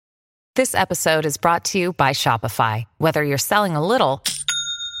This episode is brought to you by Shopify. Whether you're selling a little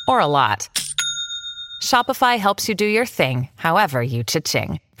or a lot, Shopify helps you do your thing, however you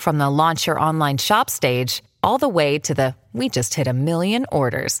cha-ching. From the launch your online shop stage, all the way to the we just hit 1 million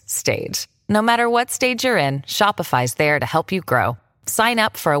orders stage. No matter what stage you're in, Shopify's there to help you grow. Sign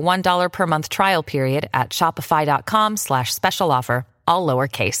up for a $1 per month trial period at shopify.com/special offer, all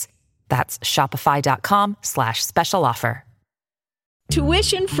lowercase. That's shopify.com/special offer.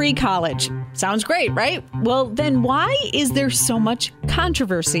 Tuition-free college. Sounds great, right? Well, then why is there so much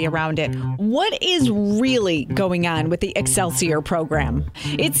controversy around it? What is really going on with the Excelsior program?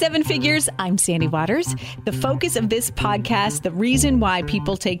 It's Seven Figures. I'm Sandy Waters. The focus of this podcast, the reason why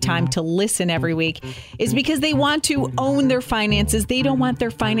people take time to listen every week, is because they want to own their finances. They don't want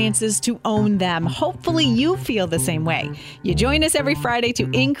their finances to own them. Hopefully you feel the same way. You join us every Friday to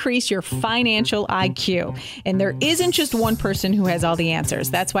increase your financial IQ. And there isn't just one person who has all the answers.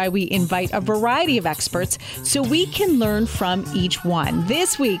 That's why we invite a variety of experts so we can learn from each one.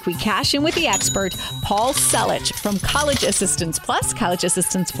 This week, we cash in with the expert, Paul Selich from College Assistance Plus,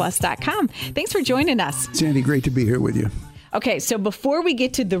 collegeassistanceplus.com. Thanks for joining us. Sandy, great to be here with you. Okay, so before we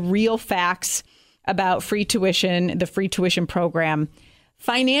get to the real facts about free tuition, the free tuition program,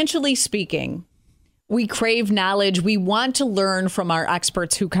 financially speaking, we crave knowledge. We want to learn from our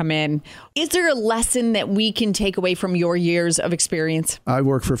experts who come in. Is there a lesson that we can take away from your years of experience? I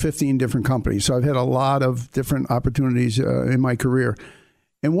work for 15 different companies, so I've had a lot of different opportunities in my career.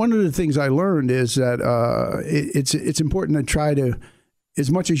 And one of the things I learned is that it's important to try to,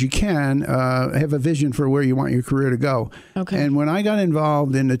 as much as you can, have a vision for where you want your career to go. Okay. And when I got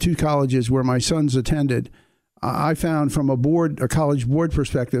involved in the two colleges where my sons attended, I found from a college board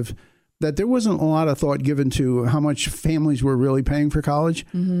perspective, that there wasn't a lot of thought given to how much families were really paying for college.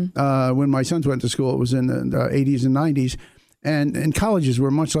 Mm-hmm. When my sons went to school, it was in the 80s and 90s. And colleges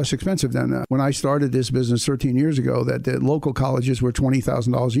were much less expensive then. When I started this business 13 years ago, that the local colleges were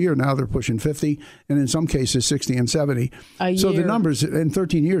 $20,000 a year. Now they're pushing 50, and in some cases 60 and 70. So the numbers in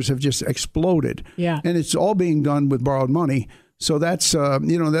 13 years have just exploded. Yeah. And it's all being done with borrowed money. So that's,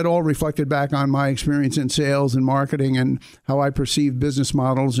 that all reflected back on my experience in sales and marketing and how I perceived business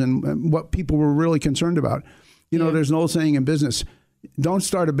models and what people were really concerned about. There's an old saying in business, don't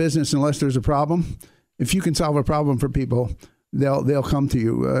start a business unless there's a problem. If you can solve a problem for people, they'll come to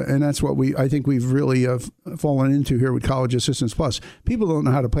you. And that's what I think we've really fallen into here with College Assistance Plus. People don't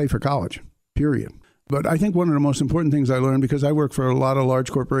know how to pay for college, period. But I think one of the most important things I learned, because I work for a lot of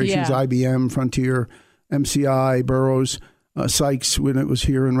large corporations, IBM, Frontier, MCI, Burroughs, Sykes, when it was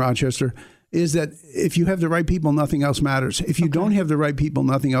here in Rochester, is that if you have the right people, nothing else matters. If you don't have the right people,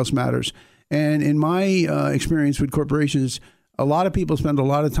 nothing else matters. And in my experience with corporations, a lot of people spend a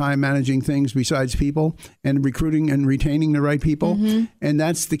lot of time managing things besides people and recruiting and retaining the right people. Mm-hmm. And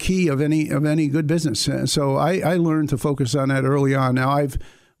that's the key of any good business. So I learned to focus on that early on. Now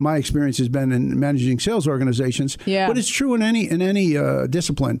my experience has been in managing sales organizations, but it's true in any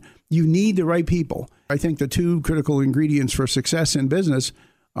discipline. You need the right people. I think the two critical ingredients for success in business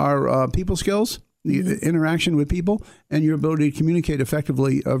are people skills, the interaction with people, and your ability to communicate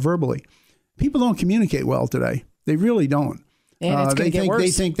effectively verbally. People don't communicate well today. They really don't. And it's going to get worse. They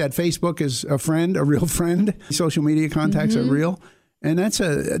think that Facebook is a real friend. Social media contacts are real. And that's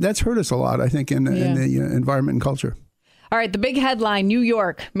hurt us a lot, I think, in the environment and culture. All right, the big headline, New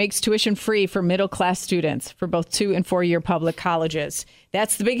York makes tuition free for middle-class students for both 2- and 4-year public colleges.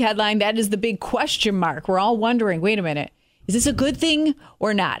 That's the big headline. That is the big question mark. We're all wondering, wait a minute, is this a good thing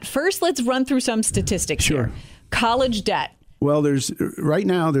or not? First, let's run through some statistics here. College debt. Well, right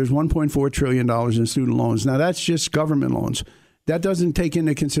now there's $1.4 trillion in student loans. Now, that's just government loans. That doesn't take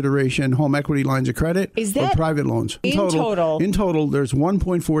into consideration home equity lines of credit or private loans. In total, there's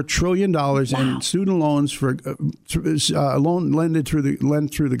 $1.4 trillion in student loans for lent through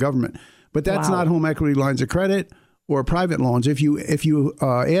the government. But that's not home equity lines of credit or private loans. If you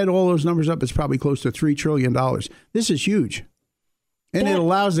add all those numbers up, it's probably close to $3 trillion. This is huge. And it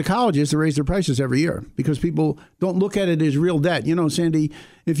allows the colleges to raise their prices every year because people don't look at it as real debt. Sandy,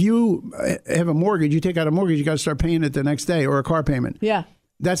 if you have a mortgage, you take out a mortgage, you got to start paying it the next day, or a car payment. Yeah.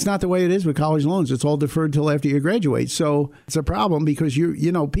 That's not the way it is with college loans. It's all deferred till after you graduate. So it's a problem because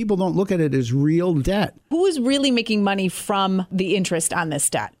people don't look at it as real debt. Who is really making money from the interest on this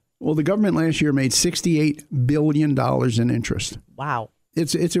debt? Well, the government last year made $68 billion in interest. Wow.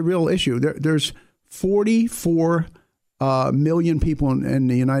 It's a real issue. There's 44 million people in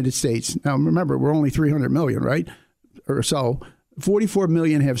the United States. Now, remember, we're only 300 million, right? Or so. 44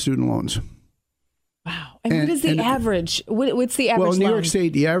 million have student loans. Wow. And what is the average? What's the average Well, in New loan? York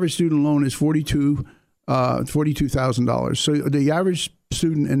State, the average student loan is $42,000. So the average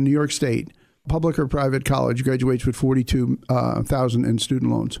student in New York State, public or private college, graduates with $42,000 in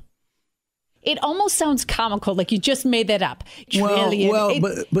student loans. It almost sounds comical, like you just made that up.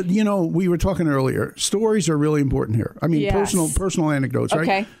 But you know, we were talking earlier. Stories are really important here. I mean, Yes. personal anecdotes, right?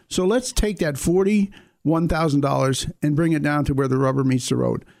 Okay. So let's take that $41,000 and bring it down to where the rubber meets the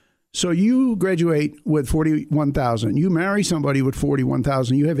road. So you graduate with $41,000. You marry somebody with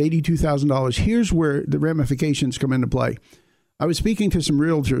 $41,000. You have $82,000. Here's where the ramifications come into play. I was speaking to some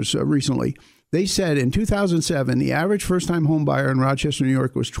realtors recently. They said in 2007, the average first-time home buyer in Rochester, New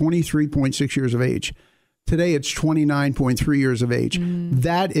York was 23.6 years of age. Today, it's 29.3 years of age.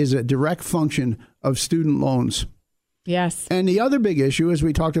 That is a direct function of student loans. Yes. And the other big issue, as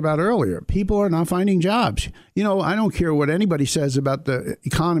we talked about earlier, people are not finding jobs. You know, I don't care what anybody says about the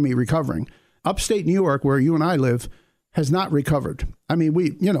economy recovering. Upstate New York, where you and I live, has not recovered. I mean,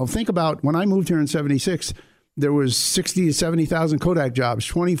 think about when I moved here in 76, there was 60 to 70,000 Kodak jobs,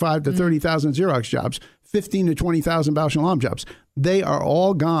 25 to 30,000 Xerox jobs, 15 to 20,000 Bausch & Lomb jobs. They are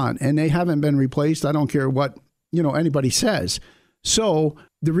all gone, and they haven't been replaced. I don't care what, anybody says. So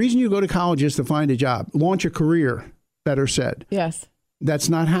the reason you go to college is to find a job, launch a career, better said. Yes. That's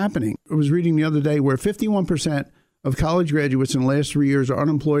not happening. I was reading the other day where 51% of college graduates in the last 3 years are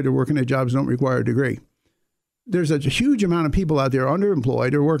unemployed or working at jobs that don't require a degree. There's a huge amount of people out there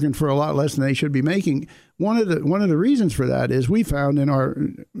underemployed or working for a lot less than they should be making. One of the reasons for that is we found in our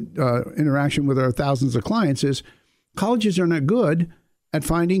interaction with our thousands of clients is colleges are not good at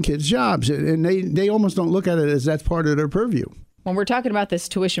finding kids jobs, and they almost don't look at it as that's part of their purview. When we're talking about this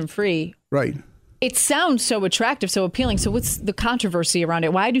tuition free, right? It sounds so attractive, so appealing. So what's the controversy around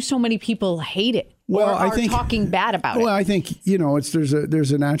it? Why do so many people hate it? Or talking bad about it? Well, I think,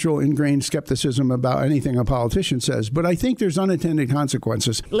 there's a natural ingrained skepticism about anything a politician says, but I think there's unintended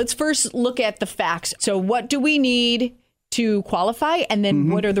consequences. Let's first look at the facts. So what do we need to qualify? And then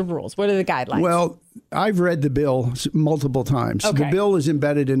what are the rules? What are the guidelines? Well, I've read the bill multiple times. Okay. The bill is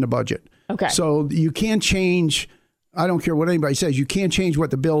embedded in the budget. Okay. So you can't change, I don't care what anybody says, you can't change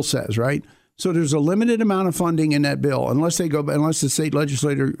what the bill says, right? So there's a limited amount of funding in that bill, unless the state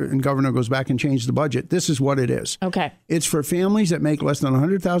legislator and governor goes back and change the budget. This is what it is. Okay. It's for families that make less than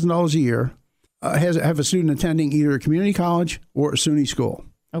 $100,000 a year, have a student attending either a community college or a SUNY school.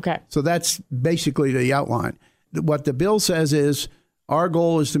 Okay. So that's basically the outline. What the bill says is our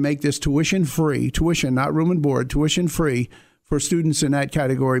goal is to make this tuition, not room and board, tuition free for students in that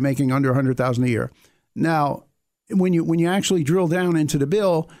category making under $100,000 a year. Now, when you actually drill down into the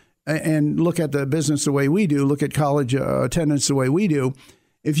bill and look at the business the way we do, look at college attendance the way we do,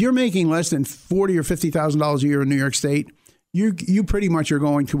 if you're making less than $40,000 or $50,000 a year in New York State, you pretty much are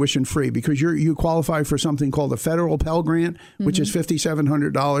going tuition free because you qualify for something called a federal Pell Grant, which is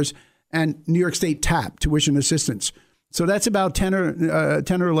 $5,700, and New York State TAP, tuition assistance. So that's about $10,000 or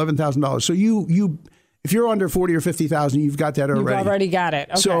 $11,000. So if you're under 40 or 50,000, you've got that already. You've already got it.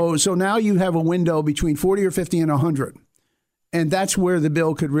 Okay. So now you have a window between 40 or 50 and 100. And that's where the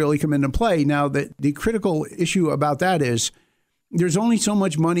bill could really come into play. Now, the critical issue about that is there's only so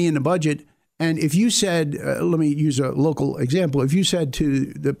much money in the budget. And if you said, let me use a local example. If you said to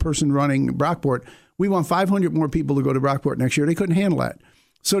the person running Brockport, we want 500 more people to go to Brockport next year, they couldn't handle that.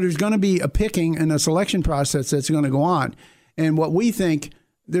 So there's going to be a picking and a selection process that's going to go on. And what we think,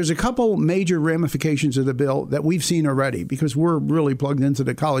 there's a couple major ramifications of the bill that we've seen already because we're really plugged into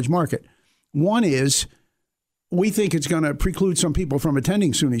the college market. One is we think it's going to preclude some people from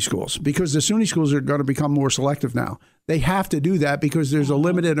attending SUNY schools because the SUNY schools are going to become more selective now. They have to do that because there's a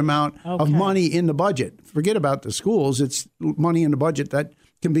limited amount of money in the budget. Forget about the schools. It's money in the budget that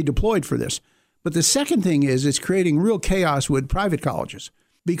can be deployed for this. But the second thing is it's creating real chaos with private colleges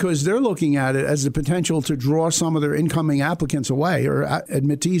because they're looking at it as the potential to draw some of their incoming applicants away or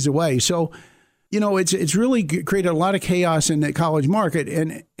admittees away. So, it's really created a lot of chaos in the college market,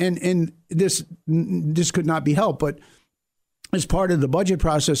 and this could not be helped. But as part of the budget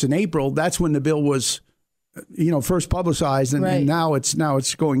process in April, that's when the bill was, first publicized, and now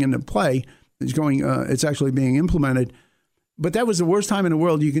it's going into play. It's actually being implemented. But that was the worst time in the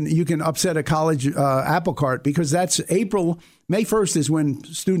world you can upset a college apple cart because that's April. May 1st is when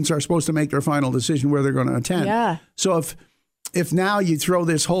students are supposed to make their final decision where they're going to attend. Yeah. So if now you throw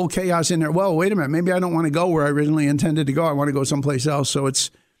this whole chaos in there, well, wait a minute, maybe I don't want to go where I originally intended to go. I want to go someplace else. So it's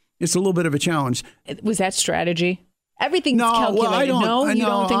a little bit of a challenge. Was that strategy? Everything's calculated. Well, I don't. You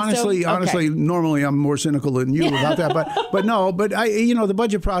don't think honestly, normally I'm more cynical than you about that. But the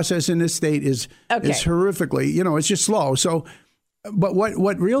budget process in this state is horrifically, it's just slow. So, but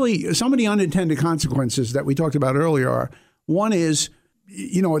what really some of the unintended consequences that we talked about earlier are, one is,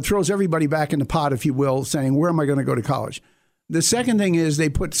 it throws everybody back in the pot, if you will, saying, where am I going to go to college? The second thing is they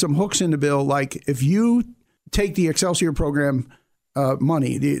put some hooks in the bill, like if you take the Excelsior program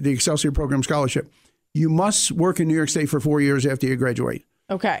money, the Excelsior program scholarship, you must work in New York State for 4 years after you graduate.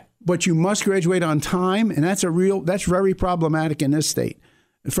 Okay. But you must graduate on time, and that's very problematic in this state.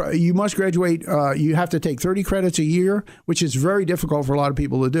 You must graduate, you have to take 30 credits a year, which is very difficult for a lot of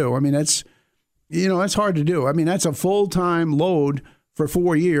people to do. I mean, that's hard to do. I mean, that's a full-time load for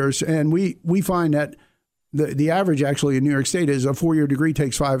 4 years, and we find that the average actually in New York State is a 4-year degree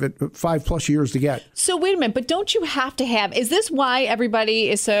takes 5+ years to get. So wait a minute, but don't you have to have, is this why everybody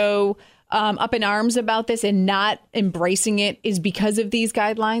is so up in arms about this and not embracing it is because of these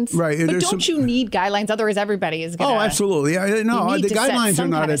guidelines? Right. But don't you need guidelines? Otherwise, everybody is going to. Oh, absolutely. No, the guidelines are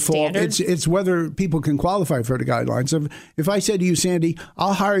not at fault. It's whether people can qualify for the guidelines. If I said to you, Sandy,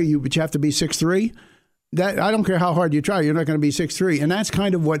 I'll hire you, but you have to be 6'3", I don't care how hard you try, you're not going to be 6'3", and that's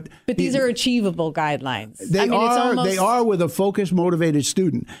kind of what. But these are achievable guidelines. They are with a focused, motivated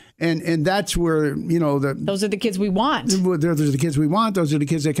student, and that's where those are the kids we want. Those are the kids we want. Those are the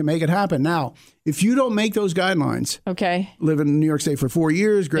kids that can make it happen. Now, if you don't make those guidelines, live in New York State for 4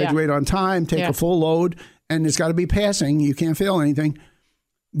 years, graduate on time, take a full load, and it's got to be passing. You can't fail anything.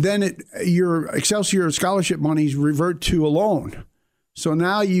 Then your Excelsior scholarship monies revert to a loan. So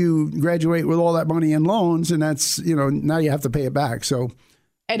now you graduate with all that money in loans, and that's, now you have to pay it back. So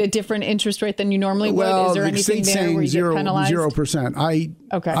at a different interest rate than you normally would? Is there anything there where you get penalized? 0%.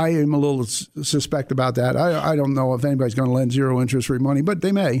 I am a little suspect about that. I don't know if anybody's going to lend zero interest free money, but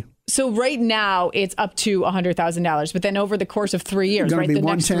they may. So right now it's up to $100,000, but then over the course of 3 years, it's right? Going to be the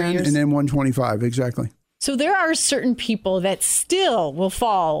next 3 110 years? and then 125, exactly. So there are certain people that still will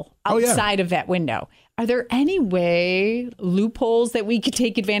fall outside of that window. Are there any loopholes that we could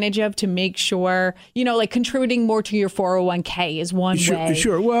take advantage of to make sure, like contributing more to your 401k is one way?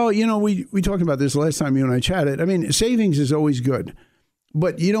 Sure. Well, we talked about this last time you and I chatted. I mean, savings is always good.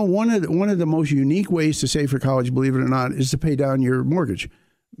 But, one of the most unique ways to save for college, believe it or not, is to pay down your mortgage.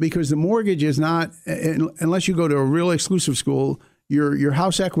 Because the mortgage is not, unless you go to a real exclusive school, your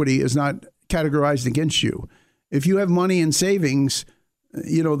house equity is not categorized against you. If you have money in savings,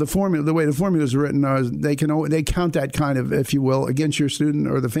 the way the formula is written, they count that kind of, if you will, against your student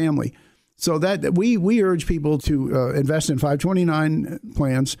or the family. So that we urge people to invest in 529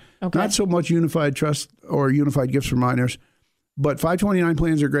 plans, not so much unified trust or unified gifts for minors, but 529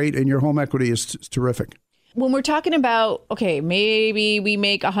 plans are great, and your home equity is terrific. When we're talking about, maybe we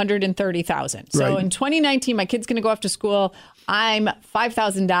make $130,000. So in 2019, my kid's going to go off to school. I'm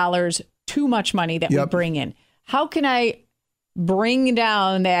 $5,000 too much money that we bring in. How can I bring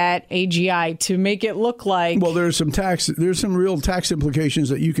down that AGI to make it look like? Well, there's some real tax implications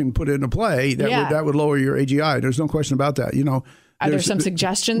that you can put into play that would lower your AGI. There's no question about that. Are there some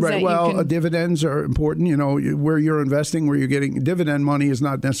suggestions? Right. Well, dividends are important. Where you're investing, where you're getting dividend money is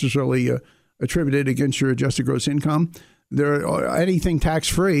not necessarily attributed against your adjusted gross income. Anything tax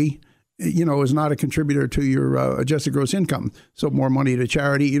free, is not a contributor to your adjusted gross income. So more money to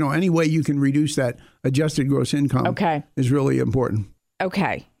charity. Any way you can reduce that adjusted gross income is really important.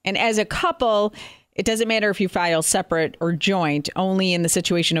 Okay. And as a couple, it doesn't matter if you file separate or joint, only in the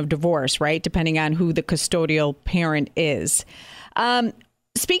situation of divorce, right? Depending on who the custodial parent is.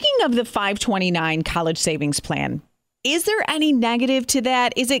 Speaking of the 529 college savings plan, is there any negative to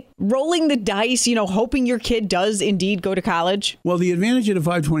that? Is it rolling the dice, hoping your kid does indeed go to college? Well, the advantage of the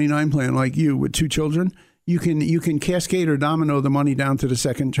 529 plan, like you with 2 children, you can cascade or domino the money down to the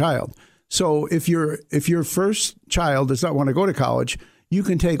second child. So if your first child does not want to go to college, you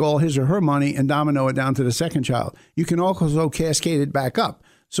can take all his or her money and domino it down to the second child. You can also cascade it back up.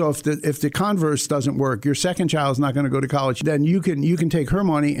 So if the converse doesn't work, your second child is not going to go to college, then you can take her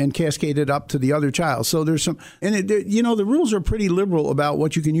money and cascade it up to the other child. So there's some, and the rules are pretty liberal about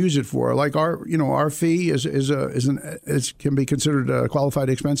what you can use it for. Like our fee can be considered a qualified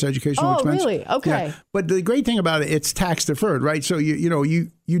expense, educational expense. Oh, really? Okay. Yeah. But the great thing about it, it's tax deferred, right? So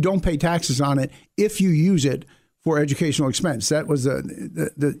you don't pay taxes on it if you use it for educational expense. That was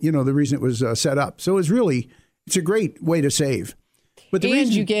the reason it was set up. So it's a great way to save. But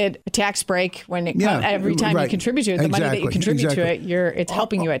you get a tax break when every time you contribute to it. The money that you contribute to it, it's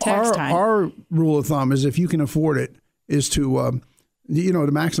helping you at tax time. Our rule of thumb is if you can afford it, is to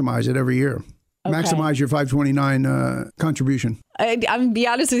to maximize it every year. Okay. Maximize your 529 contribution. I'm going to be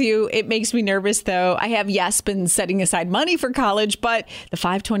honest with you. It makes me nervous, though. I have, been setting aside money for college, but the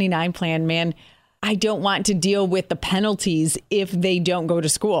 529 plan, man, I don't want to deal with the penalties if they don't go to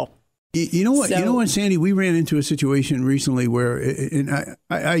school. You know what, Sandy? We ran into a situation recently where,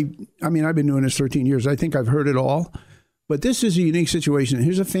 I mean, I've been doing this 13 years. I think I've heard it all, but this is a unique situation.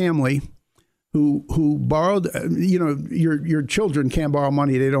 Here's a family who borrowed, your children can't borrow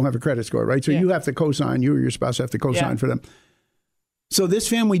money. They don't have a credit score, right? So you have to co-sign, you or your spouse have to co-sign for them. So this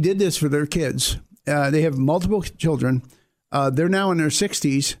family did this for their kids. They have multiple children. They're now in their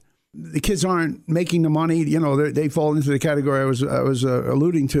 60s. The kids aren't making the money. They fall into the category I was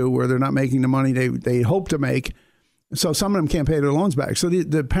alluding to, where they're not making the money they hope to make. So some of them can't pay their loans back. So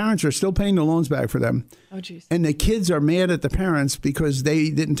the parents are still paying the loans back for them. Oh, geez. And the kids are mad at the parents because they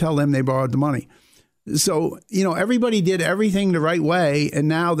didn't tell them they borrowed the money. So, everybody did everything the right way. And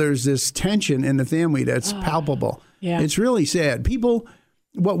now there's this tension in the family that's palpable. Yeah. It's really sad.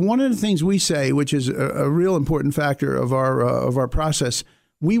 One of the things we say, which is a real important factor of our process,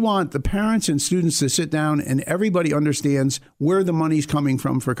 we want the parents and students to sit down and everybody understands where the money's coming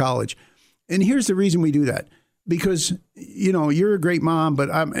from for college. And here's the reason we do that. Because, you're a great mom, but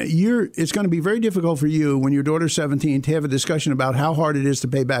it's going to be very difficult for you when your daughter's 17 to have a discussion about how hard it is to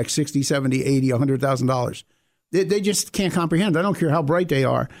pay back $60, $70, $80, $100,000. They just can't comprehend. I don't care how bright they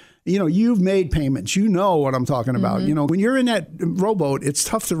are. You've made payments. You know what I'm talking about. Mm-hmm. When you're in that rowboat, it's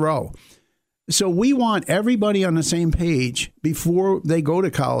tough to row. So we want everybody on the same page before they go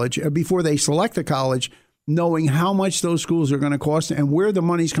to college, before they select a college, knowing how much those schools are going to cost and where the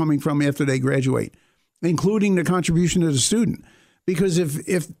money's coming from after they graduate, including the contribution to the student. Because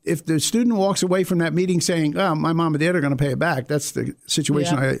if the student walks away from that meeting saying, oh, my mom and dad are going to pay it back, that's the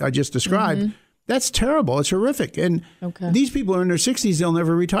situation I just described, mm-hmm. That's terrible. It's horrific. And these people are in their 60s, they'll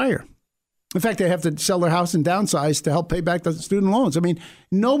never retire. In fact, they have to sell their house and downsize to help pay back the student loans. I mean,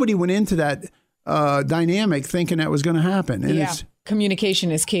 nobody went into that dynamic thinking that was going to happen. And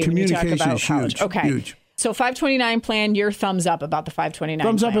communication is key when you talk about college. Huge, huge. So 529 plan, your thumbs up about the 529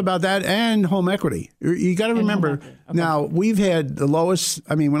 Thumbs plan. up about that and home equity. You got to remember, now we've had the lowest,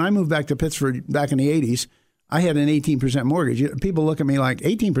 when I moved back to Pittsburgh back in the 80s, I had an 18% mortgage. People look at me like,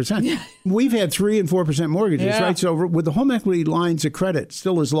 18%? We've had 3 and 4% mortgages, right? So with the home equity lines of credit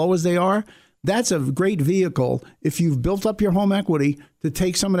still as low as they are, that's a great vehicle if you've built up your home equity to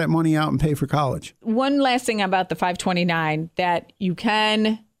take some of that money out and pay for college. One last thing about the 529, that you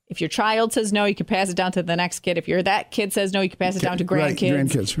can, if your child says no, you can pass it down to the next kid. If that kid says no, you can pass it down to grandkids. Right,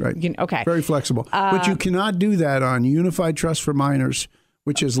 grandkids, right. Okay. Very flexible. But you cannot do that on Unified Trust for Minors,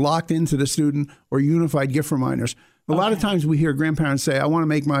 which is locked into the student, or Unified Gift for Minors. A lot of times we hear grandparents say, I want to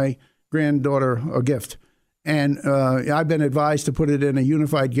make my granddaughter a gift. And I've been advised to put it in a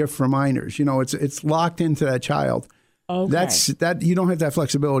Unified Gift for Minors. It's locked into that child. Okay. You don't have that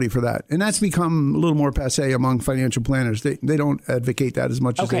flexibility for that. And that's become a little more passé among financial planners. They don't advocate that as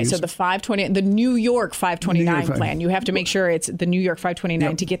much as they used. So the New York 529 plan, you have to make sure it's the New York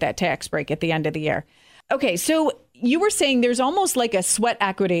 529 to get that tax break at the end of the year. Okay, so you were saying there's almost like a sweat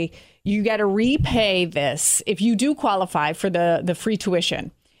equity. You got to repay this if you do qualify for the free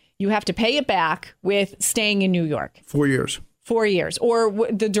tuition. You have to pay it back with staying in New York. 4 years. 4 years, or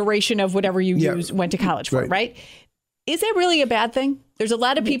the duration of whatever you went to college for, right? Is that really a bad thing? There's a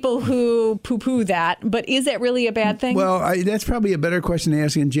lot of people who poo-poo that, but is that really a bad thing? Well, that's probably a better question to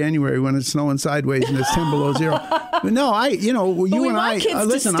ask in January when it's snowing sideways and it's 10 below zero. But no, you and I,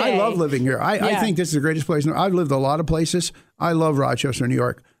 listen, I love living here. I think this is the greatest place. I've lived a lot of places. I love Rochester, New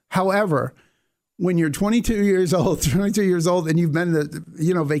York. However, when you're 22 years old and you've been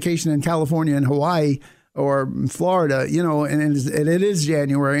to, vacation in California and Hawaii or Florida, and it is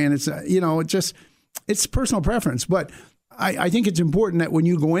January and it's, it's personal preference. But I think it's important that when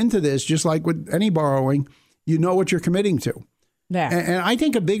you go into this, just like with any borrowing, you know what you're committing to. Yeah. And I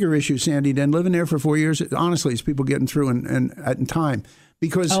think a bigger issue, Sandy, than living there for 4 years, honestly, is people getting through in time.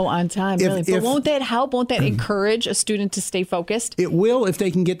 Because on time, really. But won't that help? Won't that encourage a student to stay focused? It will if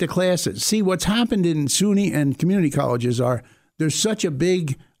they can get to classes. See, what's happened in SUNY and community colleges there's such a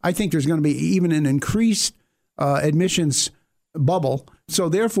big, I think there's going to be even an increased admissions bubble. So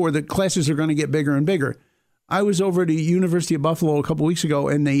therefore, the classes are going to get bigger and bigger. I was over at the University of Buffalo a couple weeks ago,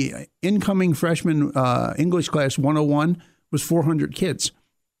 and the incoming freshman English class 101 was 400 kids.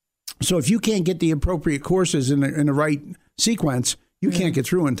 So if you can't get the appropriate courses in the right sequence, you can't get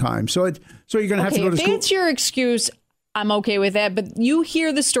through in time. So you're going to have to go to school. If that's your excuse, I'm okay with that. But you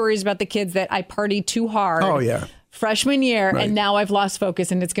hear the stories about the kids that I partied too hard. Oh, yeah. Freshman year, and now I've lost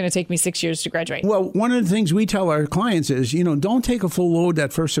focus, and it's going to take me 6 years to graduate. Well, one of the things we tell our clients is, don't take a full load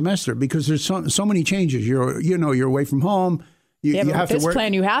that first semester because there's so many changes. You're away from home. You have to work.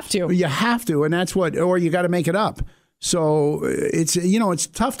 Plan, you have to. You have to, and that's or you got to make it up. So it's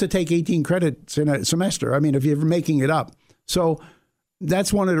tough to take 18 credits in a semester. I mean, if you're making it up. So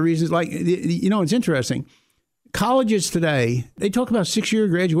that's one of the reasons. Like, it's interesting. Colleges today, they talk about 6-year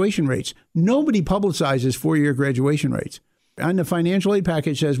graduation rates. Nobody publicizes 4-year graduation rates. And the financial aid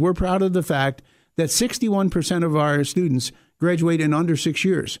package says we're proud of the fact that 61% of our students graduate in under 6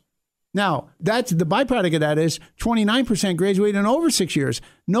 years. Now, that's the byproduct of that is 29% graduate in over 6 years.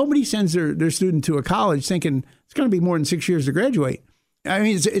 Nobody sends their student to a college thinking it's going to be more than 6 years to graduate. I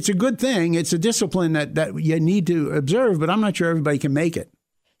mean, it's a good thing. It's a discipline that you need to observe, but I'm not sure everybody can make it.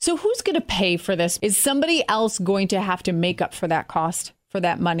 So who's going to pay for this? Is somebody else going to have to make up for that cost, for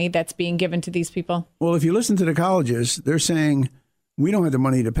that money that's being given to these people? Well, if you listen to the colleges, they're saying we don't have the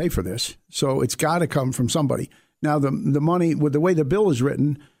money to pay for this. So it's got to come from somebody. Now, the money, with the way the bill is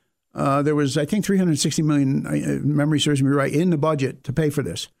written, there was, I think, $360 million, memory serves me right, in the budget to pay for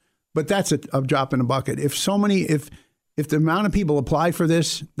this. But that's a drop in the bucket. If the amount of people apply for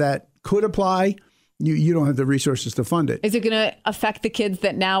this that could apply, you don't have the resources to fund it. Is it going to affect the kids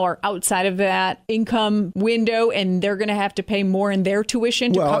that now are outside of that income window and they're going to have to pay more in their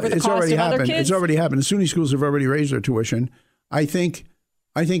tuition to cover the cost of other kids? It's already happened. The SUNY schools have already raised their tuition. I think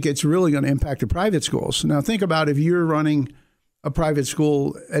it's really going to impact the private schools. Now, think about if you're running a private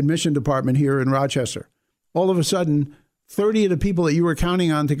school admission department here in Rochester. All of a sudden, 30 of the people that you were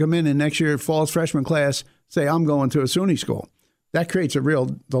counting on to come in next year fall's freshman class say, I'm going to a SUNY school. That creates a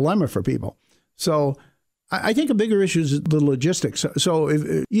real dilemma for people. So I think a bigger issue is the logistics. So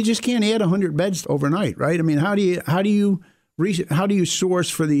if you just can't add 100 beds overnight, right? I mean, how do you source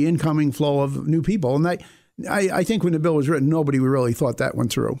for the incoming flow of new people? And I think when the bill was written, nobody really thought that one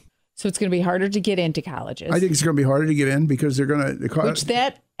through. So it's going to be harder to get into colleges. I think it's going to be harder to get in because they're going to. Which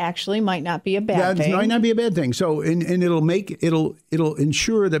that actually might not be a bad thing. That might not be a bad thing. So and it'll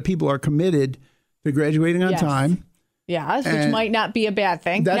ensure that people are committed to graduating on time. Yes, which might not be a bad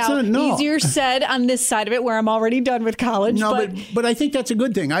thing. That's easier said on this side of it, where I'm already done with college. No, but I think that's a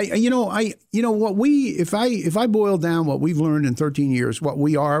good thing. If I boil down what we've learned in 13 years, what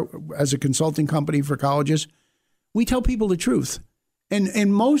we are as a consulting company for colleges, we tell people the truth.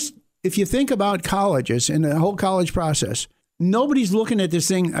 And most, if you think about colleges and the whole college process, nobody's looking at this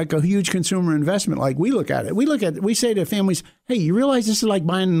thing like a huge consumer investment like we look at it. We say to families, hey, you realize this is like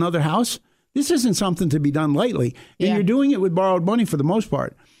buying another house? This isn't something to be done lightly. And you're doing it with borrowed money for the most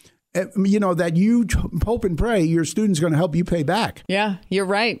part. That you hope and pray your student's going to help you pay back. Yeah, you're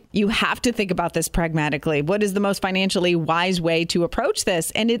right. You have to think about this pragmatically. What is the most financially wise way to approach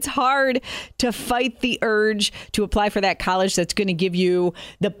this? And it's hard to fight the urge to apply for that college that's going to give you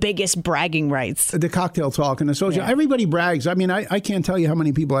the biggest bragging rights. The cocktail talk and the social. Everybody brags. I mean, I can't tell you how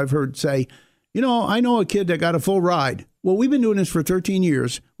many people I've heard say, I know a kid that got a full ride. Well, we've been doing this for 13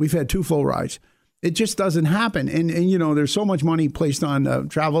 years. We've had 2 full rides. It just doesn't happen. And there's so much money placed on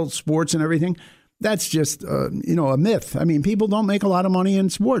travel, sports and everything. That's just, a myth. I mean, people don't make a lot of money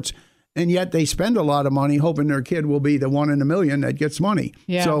in sports, and yet they spend a lot of money hoping their kid will be the one in a million that gets money.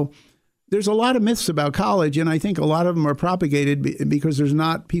 Yeah. So there's a lot of myths about college, and I think a lot of them are propagated because there's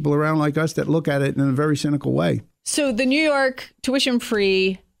not people around like us that look at it in a very cynical way. So the New York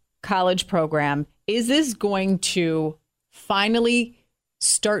tuition-free college program, is this going to finally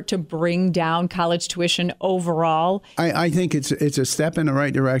start to bring down college tuition overall? I think it's a step in the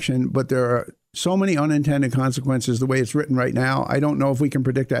right direction, but there are so many unintended consequences the way it's written right now. I don't know if we can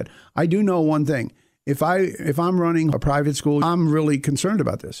predict that. I do know one thing. If I'm running a private school, I'm really concerned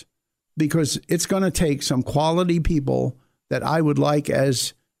about this because it's going to take some quality people that I would like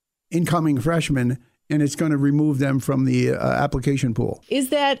as incoming freshmen, and it's going to remove them from the application pool. Is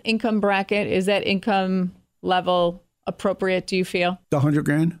that income bracket, is that income level appropriate, do you feel? The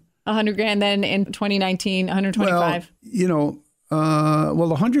 $100,000? $100,000 then in 2019, 125? Well,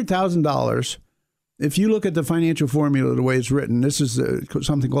 the $100,000, if you look at the financial formula, the way it's written, this is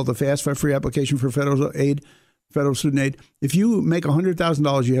something called the FAFSA, free application for federal student aid. If you make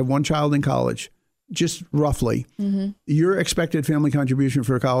 $100,000, you have one child in college, just roughly, your expected family contribution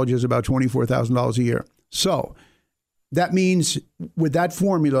for college is about $24,000 a year. So that means with that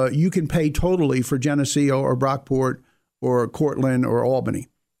formula, you can pay totally for Geneseo or Brockport or Cortland or Albany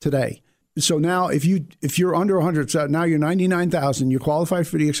today. So now if you're under 100, so now you're 99,000, you qualify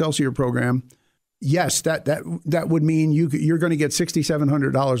for the Excelsior program. Yes, that would mean you're going to get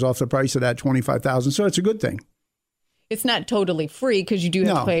 $6,700 off the price of that 25,000. So it's a good thing. It's not totally free because you do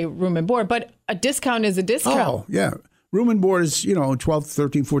have to pay room and board, but a discount is a discount. Oh, yeah. Room and board is, $12,000,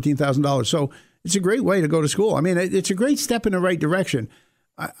 $13,000, $14,000. So it's a great way to go to school. I mean, it's a great step in the right direction.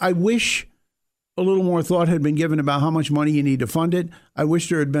 I wish a little more thought had been given about how much money you need to fund it. I wish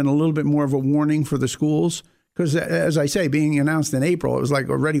there had been a little bit more of a warning for the schools because, as I say, being announced in April, it was like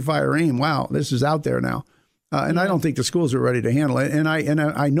a ready, fire, aim. Wow, this is out there now. And I don't think the schools are ready to handle it. And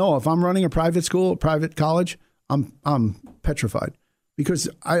I know if I'm running a private school, a private college, I'm petrified because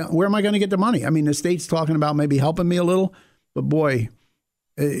where am I going to get the money? I mean, the state's talking about maybe helping me a little, But boy,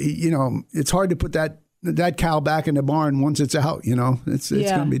 it's hard to put that cow back in the barn once it's out. It's going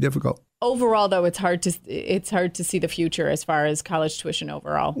to be difficult. Overall, though, it's hard to see the future as far as college tuition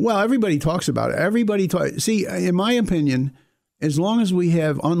overall. Well, everybody talks about it. See, in my opinion, as long as we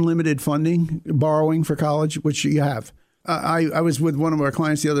have unlimited funding, borrowing for college, which you have. I was with one of our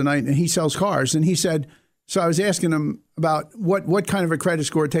clients the other night, and he sells cars. And he said, so I was asking him about what kind of a credit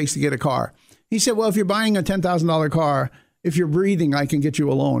score it takes to get a car. He said, well, if you're buying a $10,000 car, if you're breathing, I can get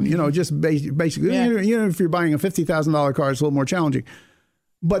you a loan. Just basically, if you're buying a $50,000 car, it's a little more challenging.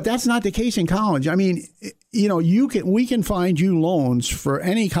 But that's not the case in college. I mean, we can find you loans for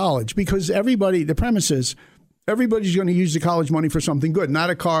any college because the premise is everybody's going to use the college money for something good,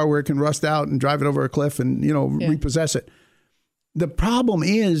 not a car where it can rust out and drive it over a cliff and, repossess it. The problem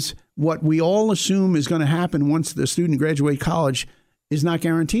is what we all assume is going to happen once the student graduates college is not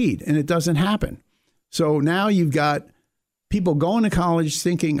guaranteed, and it doesn't happen. So now you've got people going to college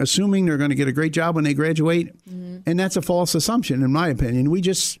assuming they're going to get a great job when they graduate, and that's a false assumption, in my opinion. We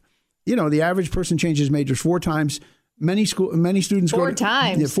just, the average person changes majors 4 times. Many students 4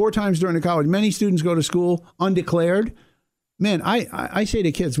 times. Yeah, 4 times during the college. Many students go to school undeclared. Man, I say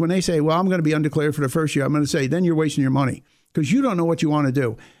to kids when they say, well, I'm going to be undeclared for the first year, I'm going to say, then you're wasting your money because you don't know what you want to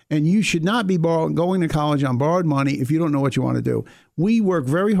do. And you should not be going to college on borrowed money if you don't know what you want to do. We work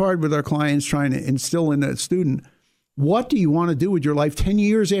very hard with our clients trying to instill in the student, what do you want to do with your life 10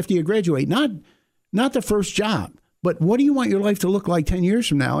 years after you graduate? Not the first job, but what do you want your life to look like 10 years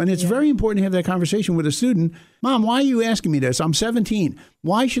from now? And it's very important to have that conversation with a student. Mom, why are you asking me this? I'm 17.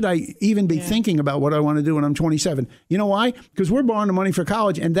 Why should I even be thinking about what I want to do when I'm 27? You know why? Because we're borrowing the money for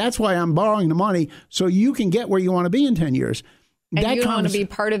college, and that's why I'm borrowing the money so you can get where you want to be in 10 years. And you don't want to be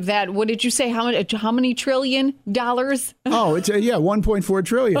part of that. What did you say? How many $1 trillion? Oh, it's 1.4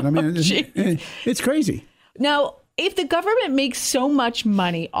 trillion. I mean, it's crazy. Now, if the government makes so much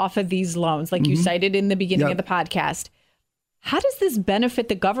money off of these loans, like you cited in the beginning of the podcast, how does this benefit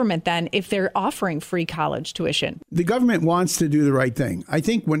the government then if they're offering free college tuition? The government wants to do the right thing. I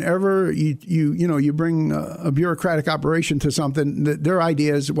think whenever you bring a bureaucratic operation to something, their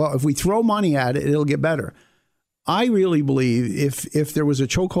idea is, well, if we throw money at it, it'll get better. I really believe if there was a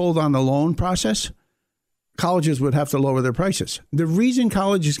chokehold on the loan process, colleges would have to lower their prices. The reason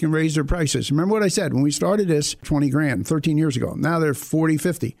colleges can raise their prices, remember what I said, when we started this, 20 grand, 13 years ago. Now they're 40,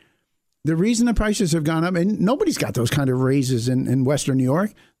 50. The reason the prices have gone up, and nobody's got those kind of raises in Western New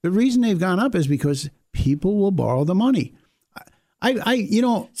York. The reason they've gone up is because people will borrow the money.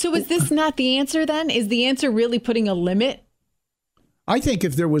 So is this not the answer then? Is the answer really putting a limit? I think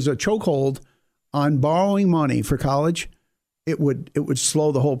if there was a chokehold on borrowing money for college, it would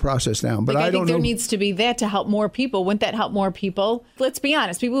slow the whole process down. But I don't know. There needs to be that to help more people. Wouldn't that help more people? Let's be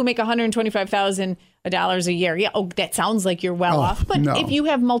honest. People who make $125,000 a year. Yeah. Oh, that sounds like you're well off. But if you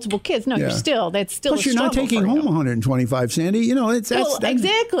have multiple kids, that's still Plus, you're not taking home 125, Sandy.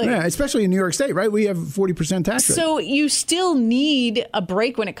 Exactly. Yeah, especially in New York State, right? We have 40% tax rate. So you still need a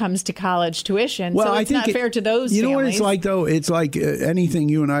break when it comes to college tuition. Well, so it's not fair to those You know families. what it's like, though? It's like anything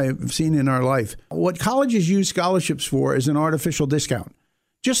you and I have seen in our life. What colleges use scholarships for is an artificial discount.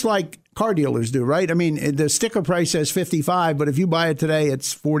 Just like car dealers do, right? I mean, the sticker price says 55, but if you buy it today,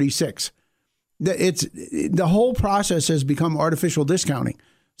 it's 46. The whole process has become artificial discounting.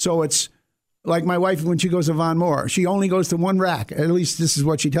 So it's like my wife, when she goes to Von Moore, she only goes to one rack. At least this is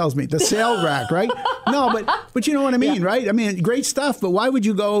what she tells me, the sale rack, right? No, but you know what I mean, right? I mean, great stuff, but why would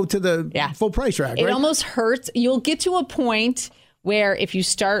you go to the full price rack, right? It almost hurts. You'll get to a point where if you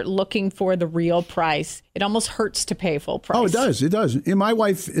start looking for the real price, it almost hurts to pay full price. Oh, it does. It does. And my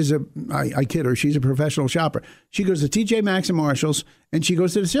wife is I kid her, she's a professional shopper. She goes to TJ Maxx and Marshalls, and she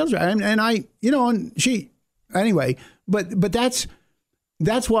goes to the sales rack. But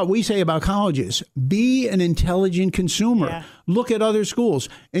that's what we say about colleges. Be an intelligent consumer. Yeah. Look at other schools.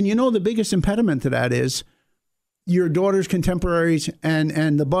 And the biggest impediment to that is your daughter's contemporaries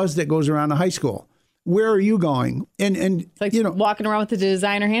and the buzz that goes around the high school. Where are you going? And it's like walking around with the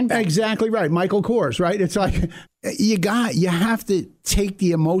designer handbag. Exactly right. Michael Kors, right? It's like you have to take the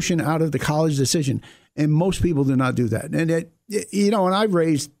emotion out of the college decision. And most people do not do that. And and I've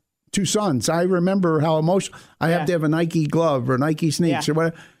raised 2 sons. I remember how emotional I have to have a Nike glove or Nike sneaks or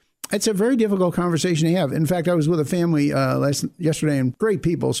whatever. It's a very difficult conversation to have. In fact, I was with a family yesterday, and great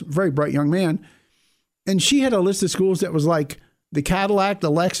people, very bright young man. And she had a list of schools that was like the Cadillac,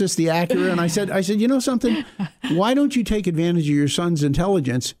 the Lexus, the Acura. And I said, you know something? Why don't you take advantage of your son's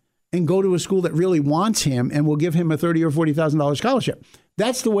intelligence and go to a school that really wants him and will give him a $30,000 or $40,000 scholarship?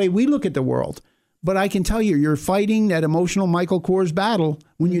 That's the way we look at the world. But I can tell you, you're fighting that emotional Michael Kors battle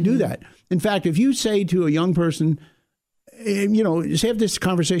when you do that. In fact, if you say to a young person, just have this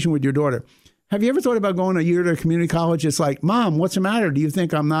conversation with your daughter. Have you ever thought about going a year to community college? It's like, Mom, what's the matter? Do you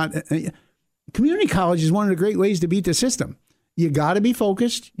think I'm not? Community college is one of the great ways to beat the system. You got to be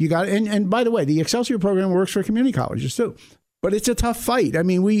focused. You got, and by the way, the Excelsior program works for community colleges too. But it's a tough fight. I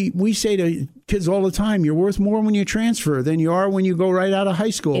mean, we say to kids all the time, you're worth more when you transfer than you are when you go right out of high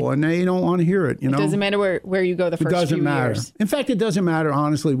school, and they don't want to hear it. It doesn't matter where you go the first few years. In fact, it doesn't matter,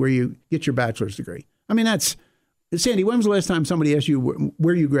 honestly, where you get your bachelor's degree. I mean, Sandy, when was the last time somebody asked you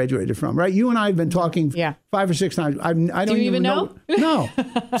where you graduated from, right? You and I have been talking 5 or 6 times. I don't even know. No.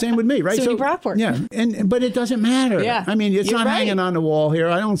 Same with me, right? So Brockport. Yeah. But it doesn't matter. Yeah. I mean, it's not hanging on the wall here.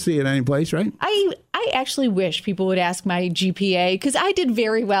 I don't see it anyplace, right? I actually wish people would ask my GPA because I did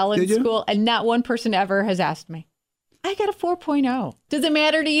very well in school and not one person ever has asked me. I got a 4.0. Does it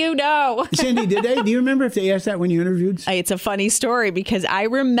matter to you? No. Sandy, do you remember if they asked that when you interviewed? It's a funny story because I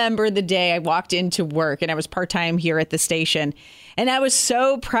remember the day I walked into work and I was part-time here at the station. And I was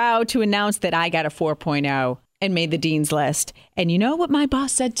so proud to announce that I got a 4.0 and made the dean's list. And you know what my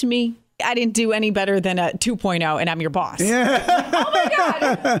boss said to me? I didn't do any better than a 2.0 and I'm your boss. Yeah. Oh my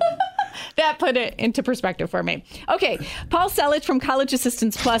God. That put it into perspective for me. Okay, Paul Selich from College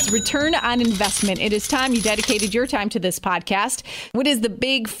Assistance Plus, return on investment. It is time you dedicated your time to this podcast. What is the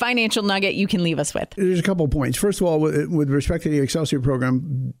big financial nugget you can leave us with? There's a couple of points. First of all, with respect to the Excelsior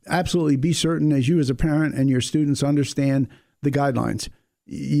program, absolutely be certain as you as a parent and your students understand the guidelines.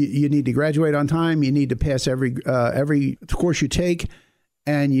 You need to graduate on time. You need to pass every course you take.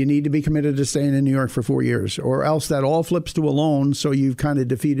 And you need to be committed to staying in New York for 4 years, or else that all flips to a loan. So you've kind of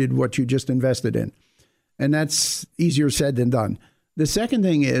defeated what you just invested in. And that's easier said than done. The second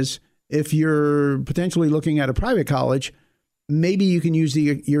thing is, if you're potentially looking at a private college, maybe you can use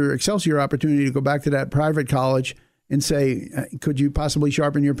your Excelsior opportunity to go back to that private college and say, could you possibly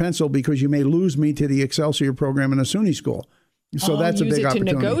sharpen your pencil because you may lose me to the Excelsior program in a SUNY school. So that's a big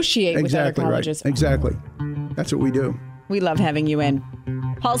opportunity. To negotiate with other colleges. Right. Exactly. That's what we do. We love having you in.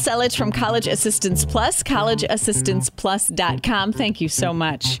 Paul Selich from College Assistance Plus, collegeassistanceplus.com. Thank you so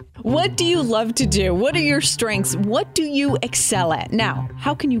much. What do you love to do? What are your strengths? What do you excel at? Now,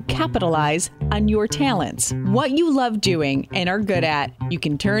 how can you capitalize on your talents? What you love doing and are good at, you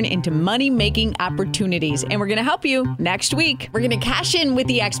can turn into money-making opportunities. And we're going to help you next week. We're going to cash in with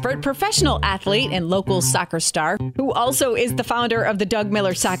the expert, professional athlete and local soccer star, who also is the founder of the Doug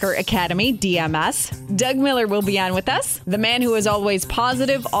Miller Soccer Academy, DMS. Doug Miller will be on with us, the man who is always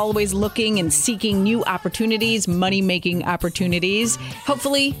positive, always looking and seeking new opportunities, money-making opportunities.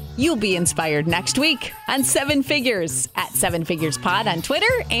 Hopefully, you'll be inspired next week on 7 Figures at 7 Figures Pod on Twitter.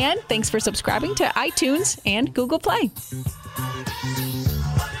 And thanks for subscribing to iTunes and Google Play.